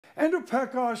And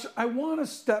Pekosz, I want to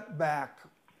step back.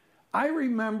 I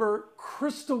remember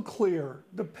crystal clear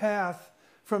the path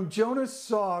from Jonas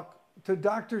Salk to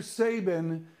Dr.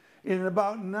 Sabin in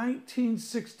about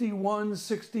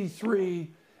 1961-63,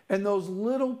 and those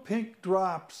little pink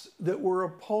drops that were a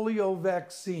polio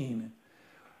vaccine.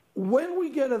 When we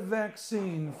get a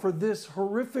vaccine for this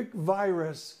horrific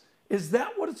virus, is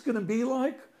that what it's going to be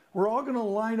like? We're all going to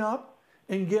line up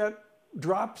and get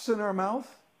drops in our mouth?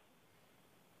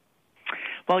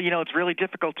 Well, you know, it's really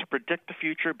difficult to predict the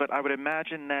future, but I would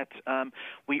imagine that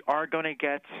we are going to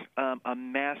get a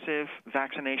massive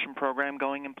vaccination program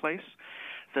going in place.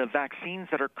 The vaccines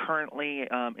that are currently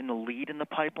in the lead in the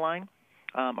pipeline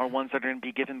are ones that are going to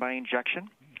be given by injection.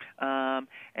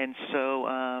 And so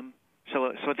I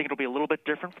think it'll be a little bit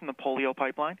different from the polio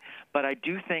pipeline. But I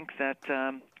do think that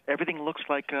everything looks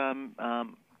like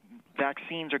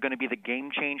vaccines are going to be the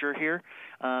game changer here.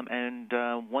 And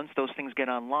once those things get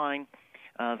online,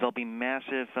 there'll be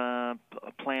massive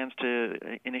plans to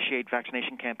initiate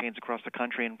vaccination campaigns across the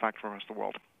country, and in fact, across the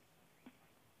world.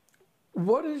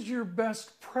 What is your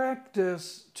best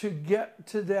practice to get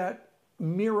to that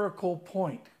miracle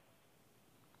point?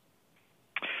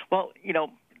 Well, you know,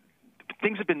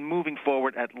 things have been moving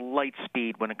forward at light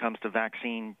speed when it comes to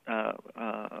vaccine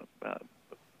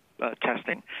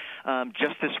testing.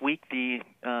 Just this week, the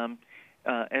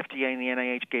FDA and the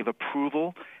NIH gave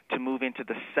approval to move into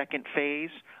the second phase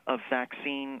of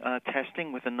vaccine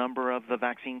testing with a number of the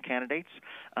vaccine candidates.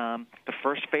 The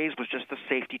first phase was just the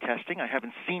safety testing. I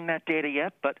haven't seen that data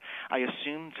yet, but I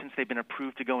assume since they've been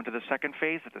approved to go into the second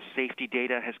phase that the safety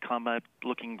data has come up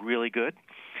looking really good.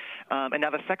 And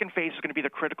now the second phase is going to be the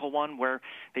critical one where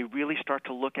they really start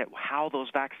to look at how those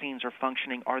vaccines are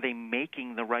functioning. Are they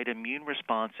making the right immune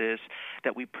responses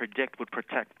that we predict would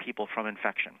protect people from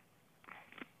infection?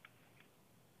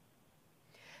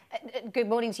 Good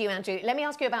morning to you, Andrew. Let me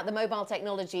ask you about the mobile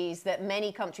technologies that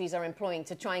many countries are employing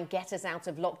to try and get us out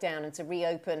of lockdown and to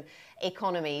reopen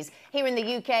economies. Here in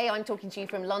the UK, I'm talking to you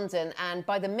from London, and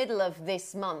by the middle of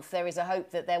this month, there is a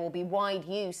hope that there will be wide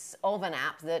use of an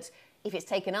app that, if it's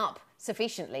taken up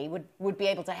sufficiently, would be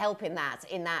able to help in that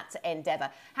endeavour.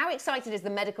 How excited is the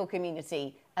medical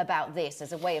community about this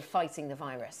as a way of fighting the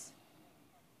virus?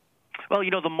 Well,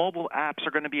 you know, the mobile apps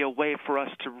are going to be a way for us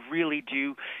to really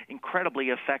do incredibly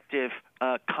effective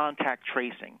contact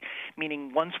tracing,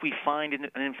 meaning once we find an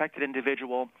infected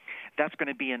individual, that's going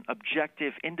to be an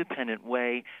objective, independent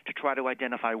way to try to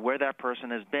identify where that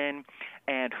person has been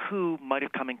and who might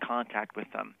have come in contact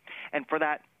with them. And for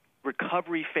that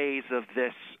recovery phase of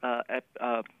this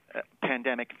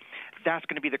pandemic, that's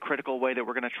going to be the critical way that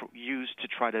we're going to use to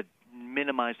try to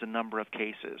minimize the number of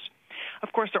cases.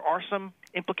 Of course, there are some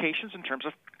implications in terms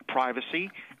of privacy,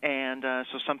 and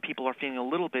so some people are feeling a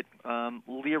little bit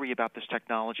leery about this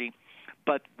technology.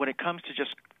 But when it comes to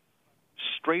just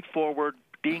straightforward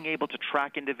being able to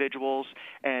track individuals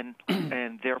and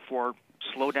therefore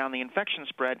slow down the infection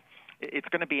spread, it's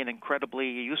going to be an incredibly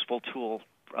useful tool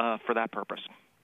for that purpose.